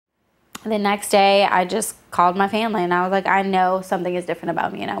The next day, I just called my family, and I was like, I know something is different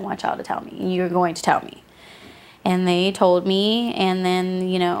about me, and I want y'all to tell me. You're going to tell me. And they told me, and then,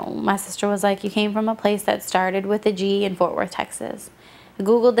 you know, my sister was like, you came from a place that started with a G in Fort Worth, Texas. I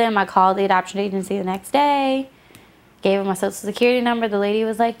Googled them. I called the adoption agency the next day, gave them my social security number. The lady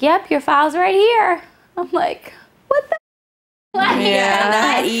was like, yep, your file's right here. I'm like, what the? Like, yeah,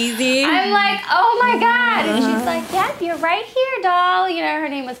 not easy. I'm like, oh my God. And she's like, yep, you're right here, doll. You know, her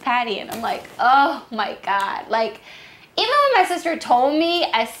name was Patty. And I'm like, oh my God. Like, even when my sister told me,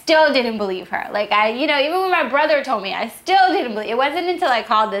 I still didn't believe her. Like, you know, even when my brother told me, I still didn't believe. It wasn't until I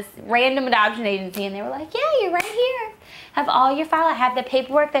called this random adoption agency and they were like, yeah, you're right here. Have all your file. I have the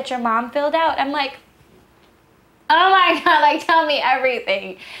paperwork that your mom filled out. I'm like, oh my God, like, tell me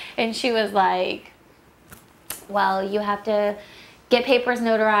everything. And she was like, well, you have to get papers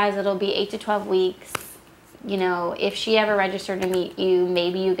notarized. It'll be 8 to 12 weeks. You know, if she ever registered to meet you,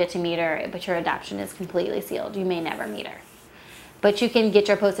 maybe you get to meet her, but your adoption is completely sealed. You may never meet her. But you can get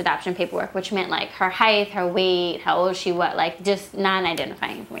your post-adoption paperwork, which meant like her height, her weight, how old she was, like just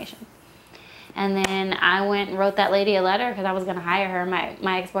non-identifying information. And then I went and wrote that lady a letter because I was going to hire her.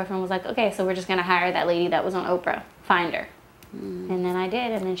 My ex-boyfriend was like, okay, so we're just going to hire that lady that was on Oprah. Find her. And then I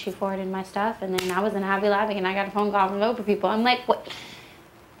did, and then she forwarded my stuff, and then I was in Hobby Lobby, and I got a phone call from Oprah people. I'm like, what?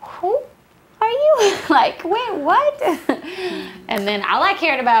 Who are you? Like, wait, what? And then all I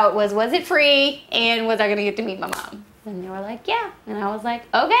cared about was it free, and was I going to get to meet my mom? And they were like, yeah. And I was like,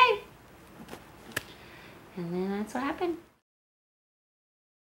 okay. And then that's what happened.